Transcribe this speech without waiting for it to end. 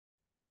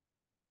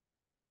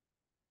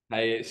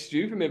Hey, it's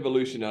Stu from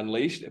Evolution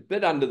Unleashed. A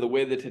bit under the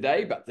weather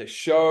today, but the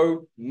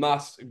show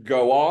must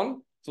go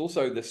on. It's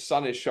also the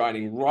sun is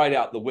shining right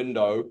out the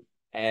window,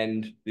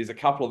 and there's a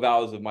couple of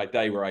hours of my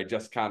day where I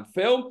just can't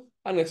film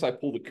unless I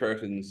pull the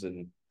curtains,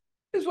 and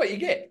this is what you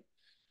get.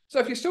 So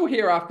if you're still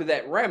here after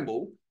that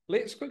ramble,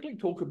 let's quickly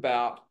talk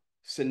about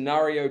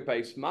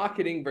scenario-based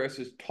marketing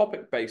versus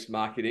topic-based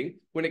marketing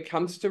when it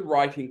comes to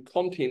writing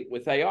content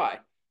with AI.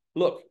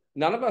 Look,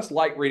 none of us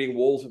like reading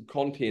walls of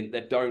content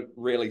that don't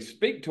really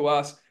speak to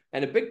us.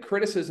 And a big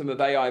criticism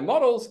of AI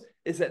models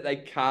is that they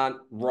can't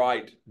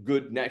write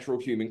good natural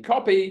human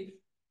copy.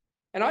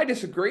 And I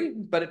disagree,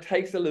 but it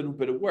takes a little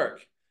bit of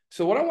work.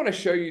 So what I want to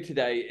show you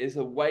today is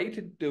a way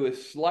to do a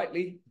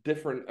slightly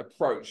different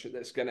approach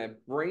that's going to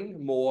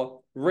bring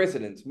more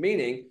resonance,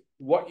 meaning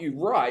what you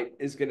write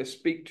is going to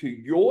speak to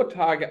your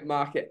target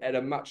market at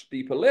a much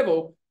deeper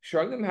level,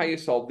 showing them how you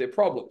solve their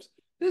problems.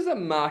 This is a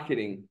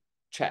marketing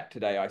chat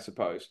today, I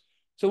suppose.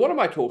 So what am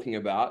I talking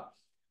about?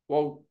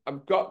 Well,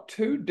 I've got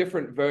two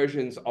different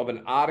versions of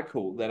an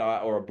article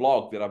or a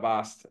blog that I've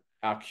asked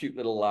our cute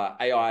little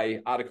AI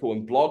article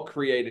and blog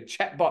creator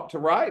chatbot to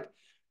write.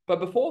 But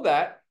before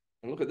that,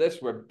 and look at this,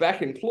 we're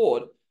back in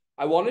Claude.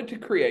 I wanted to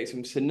create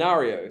some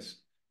scenarios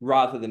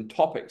rather than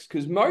topics,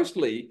 because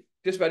mostly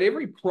just about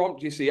every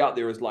prompt you see out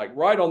there is like,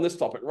 write on this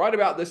topic, write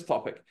about this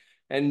topic.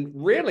 And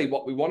really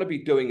what we want to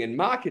be doing in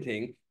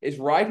marketing is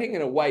writing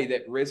in a way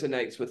that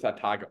resonates with our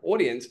target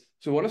audience.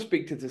 So we want to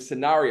speak to the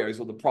scenarios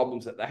or the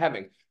problems that they're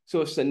having.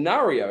 So a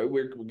scenario,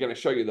 we're going to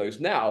show you those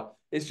now,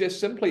 is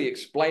just simply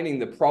explaining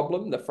the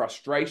problem, the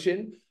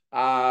frustration,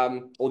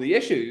 or the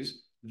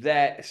issues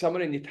that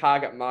someone in your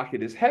target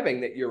market is having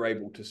that you're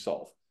able to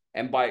solve.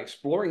 And by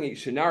exploring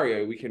each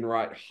scenario, we can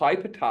write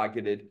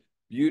hyper-targeted,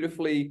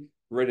 beautifully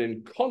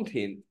written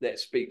content that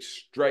speaks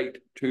straight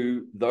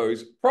to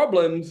those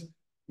problems,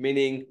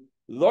 meaning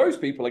those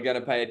people are going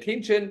to pay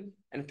attention,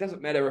 and it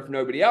doesn't matter if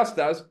nobody else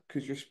does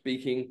because you're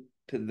speaking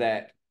to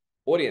that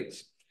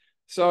audience.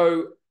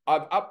 So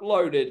I've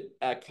uploaded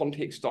a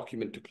context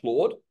document to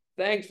Claude.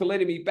 Thanks for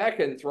letting me back,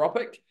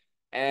 Anthropic.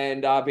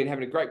 And I've been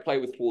having a great play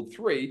with Claude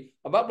 3.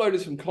 I've uploaded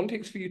some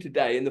context for you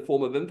today in the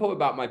form of info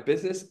about my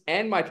business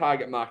and my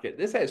target market.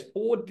 This has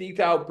 4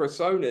 detailed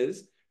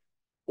personas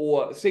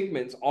or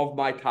segments of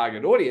my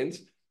target audience.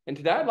 And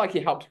today I'd like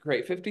your help to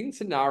create 15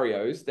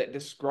 scenarios that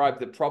describe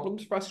the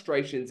problems,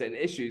 frustrations, and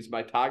issues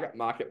my target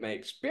market may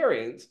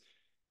experience.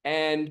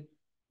 And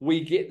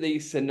we get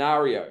these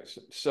scenarios.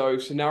 So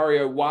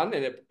scenario 1,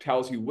 and it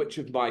tells you which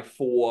of my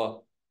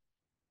 4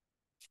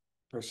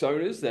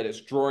 personas that it's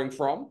drawing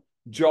from.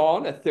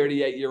 John, a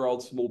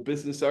 38-year-old small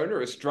business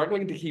owner, is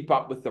struggling to keep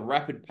up with the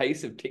rapid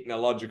pace of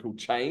technological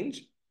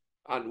change.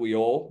 Aren't we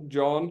all,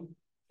 John?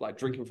 Like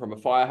drinking from a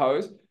fire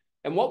hose.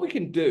 And what we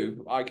can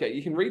do, okay,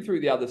 you can read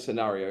through the other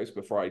scenarios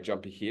before I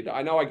jump ahead.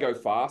 I know I go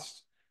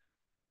fast.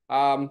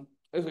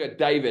 Let's look at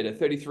David, a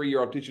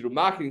 33-year-old digital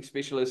marketing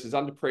specialist, is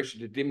under pressure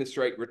to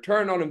demonstrate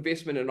return on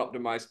investment and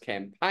optimize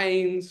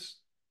campaigns.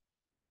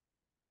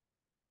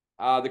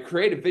 The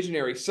creative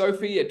visionary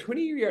Sophie, a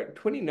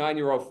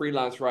 29-year-old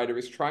freelance writer,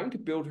 is trying to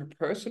build her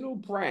personal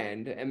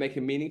brand and make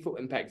a meaningful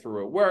impact through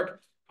her work.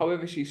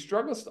 However, she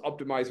struggles to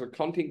optimize her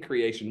content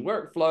creation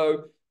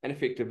workflow and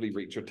effectively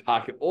reach her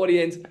target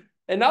audience.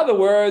 In other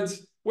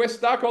words, we're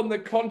stuck on the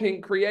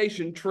content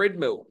creation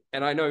treadmill.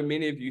 And I know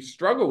many of you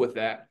struggle with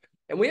that.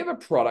 And we have a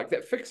product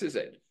that fixes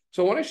it.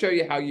 So I want to show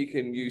you how you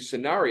can use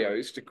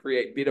scenarios to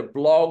create better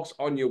blogs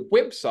on your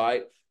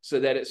website so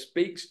that it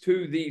speaks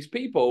to these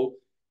people,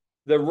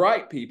 the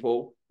right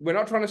people. We're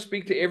not trying to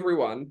speak to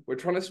everyone. We're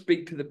trying to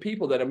speak to the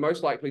people that are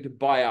most likely to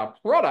buy our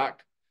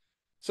product.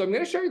 So I'm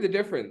going to show you the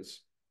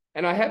difference.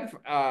 And I have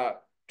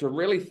to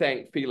really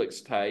thank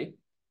Felix Tay,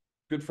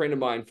 good friend of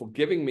mine, for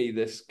giving me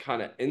this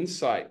kind of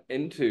insight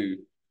into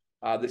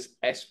this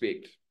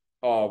aspect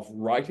of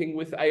writing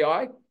with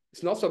AI.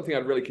 It's not something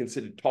I'd really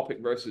considered topic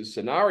versus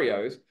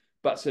scenarios,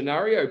 but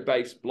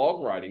scenario-based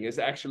blog writing is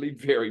actually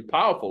very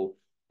powerful.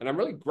 And I'm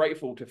really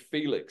grateful to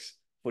Felix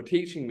for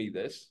teaching me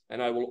this.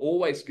 And I will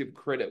always give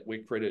credit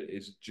where credit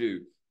is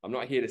due. I'm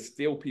not here to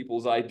steal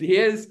people's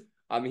ideas.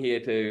 I'm here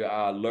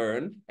to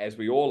learn, as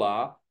we all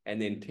are,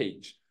 and then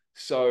teach.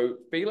 So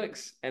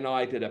Felix and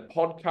I did a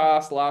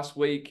podcast last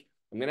week.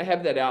 I'm going to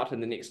have that out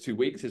in the next 2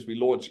 weeks as we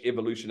launch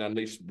Evolution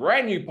Unleashed,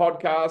 brand new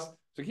podcast.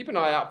 So keep an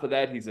eye out for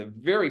that. He's a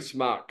very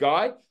smart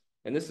guy,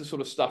 and this is the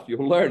sort of stuff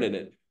you'll learn in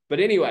it. But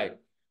anyway,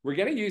 we're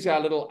going to use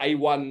our little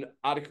A1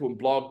 article and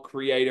blog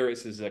creator.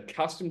 This is a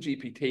custom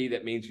GPT.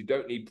 That means you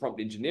don't need prompt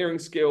engineering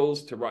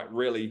skills to write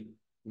really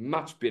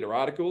much better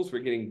articles. We're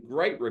getting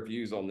great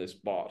reviews on this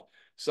bot.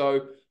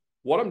 So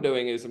what I'm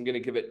doing is I'm going to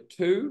give it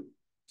 2.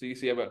 So you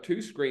see I've got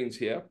 2 screens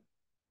here.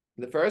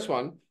 The first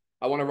one,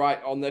 I want to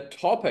write on the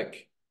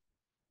topic,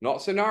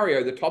 not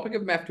scenario, the topic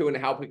of Math 2 and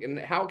how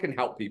it can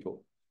help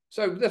people.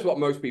 So that's what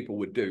most people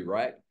would do,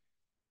 right?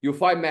 You'll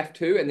find Math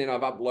 2, and then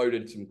I've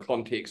uploaded some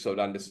context so it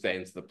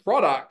understands the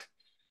product.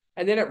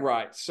 And then it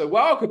writes, so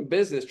welcome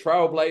business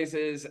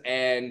trailblazers,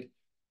 and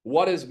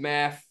what is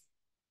math,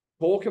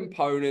 core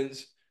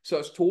components. So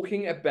it's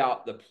talking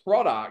about the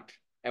product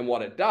And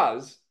what it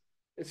does,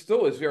 it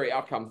still is very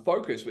outcome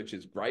focused, which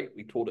is great.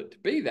 We taught it to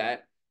be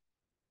that,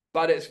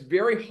 but it's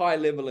very high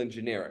level and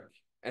generic.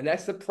 And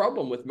that's the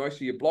problem with most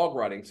of your blog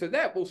writing. So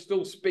that will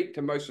still speak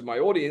to most of my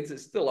audience.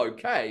 It's still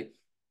okay.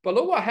 But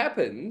look what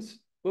happens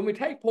when we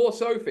take poor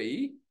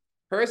Sophie,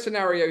 her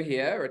scenario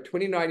here, a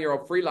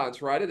 29-year-old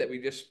freelance writer that we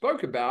just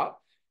spoke about.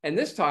 And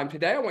this time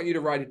today, I want you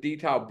to write a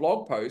detailed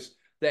blog post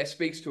that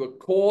speaks to a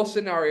core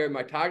scenario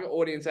my target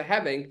audience are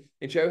having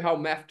and show how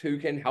Math 2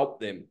 can help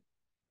them.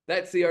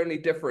 That's the only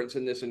difference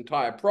in this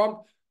entire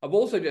prompt. I've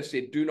also just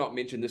said, do not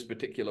mention this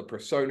particular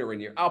persona in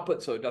your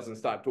output so it doesn't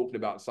start talking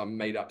about some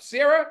made up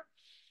Sarah.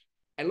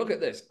 And look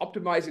at this,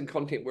 optimizing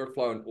content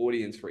workflow and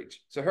audience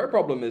reach. So her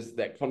problem is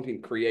that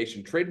content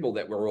creation treadmill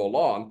that we're all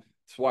on.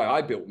 That's why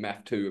I built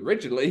Math 2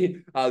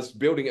 originally. I was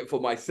building it for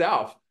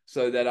myself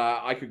so that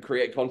I could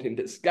create content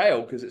at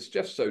scale because it's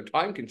just so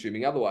time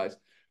consuming otherwise.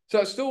 So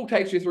it still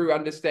takes you through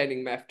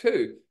understanding Math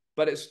 2,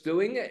 but it's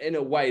doing it in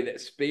a way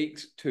that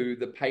speaks to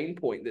the pain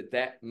point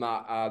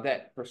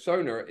that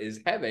persona is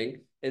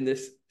having in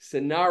this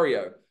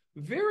scenario.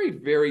 Very,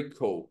 very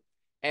cool.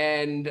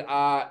 And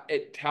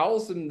it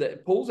tells them that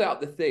it pulls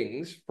out the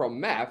things from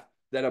math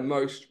that are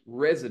most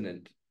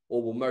resonant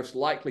or will most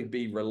likely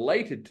be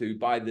related to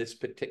by this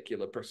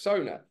particular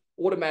persona.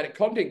 Automatic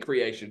content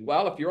creation.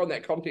 Well, if you're on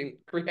that content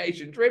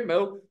creation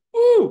treadmill,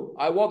 ooh,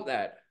 I want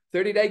that.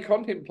 30-day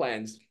content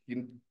plans. You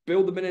can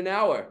build them in an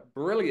hour.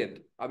 Brilliant.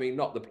 I mean,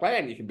 not the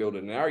plan you can build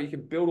in an hour. You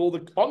can build all the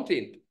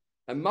content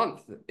a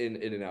month in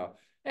an hour.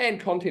 And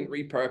content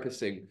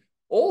repurposing.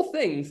 All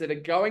things that are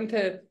going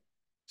to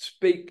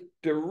speak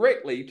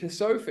directly to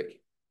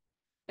Sophie.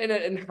 And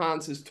it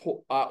enhances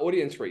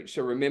audience reach.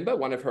 So remember,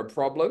 one of her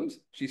problems,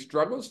 she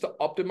struggles to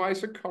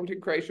optimize her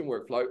content creation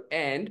workflow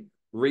and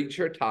reach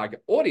her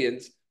target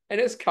audience.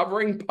 And it's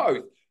covering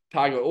both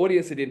target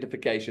audience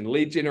identification,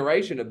 lead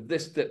generation of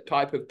this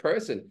type of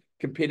person,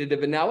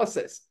 competitive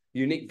analysis,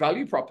 unique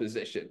value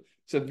proposition.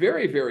 So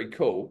very, very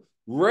cool.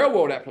 Real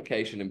world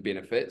application and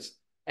benefits.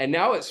 And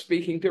now it's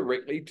speaking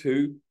directly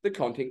to the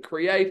content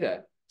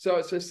creator. So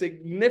it's a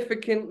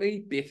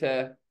significantly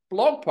better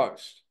blog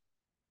post.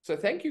 So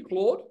thank you,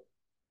 Claude,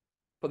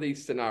 for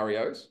these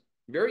scenarios.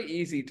 Very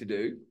easy to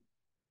do.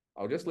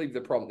 I'll just leave the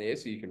prompt there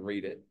so you can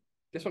read it.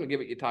 Just want to give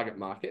it your target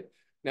market.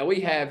 Now we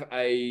have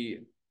a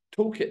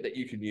toolkit that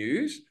you can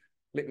use.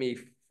 Let me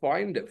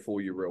find it for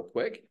you real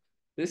quick.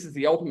 This is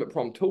the Ultimate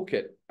Prompt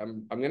Toolkit.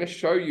 I'm going to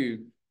show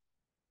you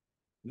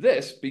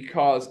this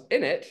because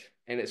in it,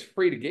 and it's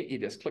free to get, you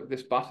just click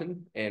this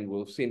button and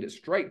we'll send it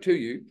straight to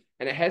you.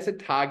 And it has a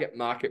target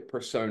market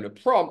persona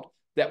prompt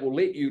that will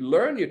let you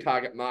learn your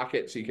target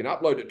market so you can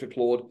upload it to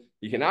Claude.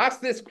 You can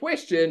ask this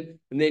question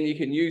and then you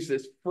can use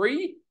this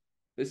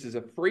is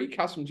a free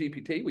custom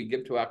GPT we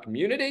give to our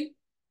community.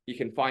 You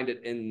can find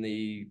it in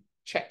the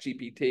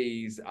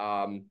ChatGPT's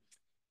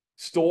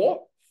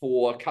store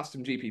for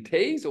custom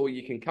GPTs, or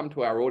you can come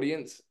to our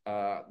audience,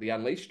 The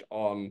Unleashed,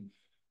 on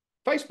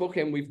Facebook,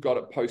 and we've got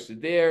it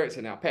posted there. It's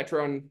in our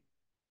Patreon,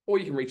 or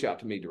you can reach out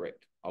to me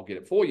direct. I'll get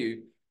it for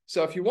you.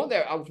 So if you want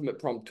that Ultimate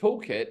Prompt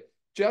Toolkit,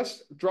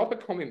 just drop a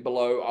comment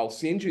below. I'll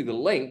send you the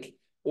link,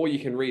 or you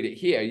can read it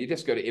here. You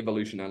just go to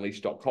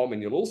evolutionunleashed.com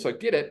and you'll also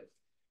get it.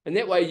 And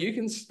that way you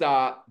can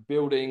start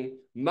building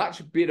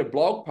much better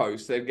blog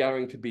posts that are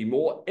going to be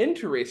more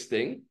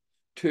interesting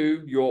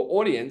to your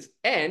audience,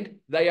 and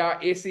they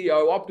are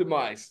SEO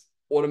optimized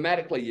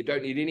automatically. You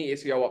don't need any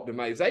SEO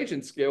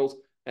optimization skills.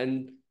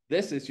 And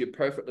this is your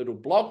perfect little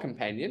blog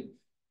companion,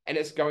 and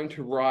it's going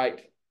to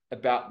write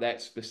about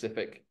that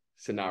specific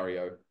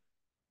scenario.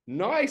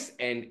 Nice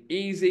and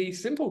easy,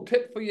 simple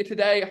tip for you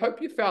today. I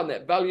hope you found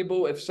that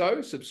valuable. If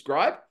so,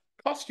 subscribe.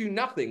 Costs you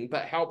nothing,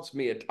 but helps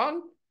me a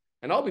ton.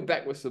 And I'll be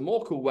back with some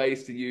more cool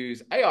ways to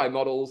use AI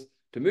models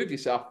to move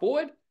yourself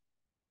forward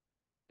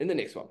in the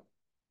next one.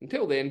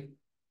 Until then,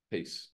 peace.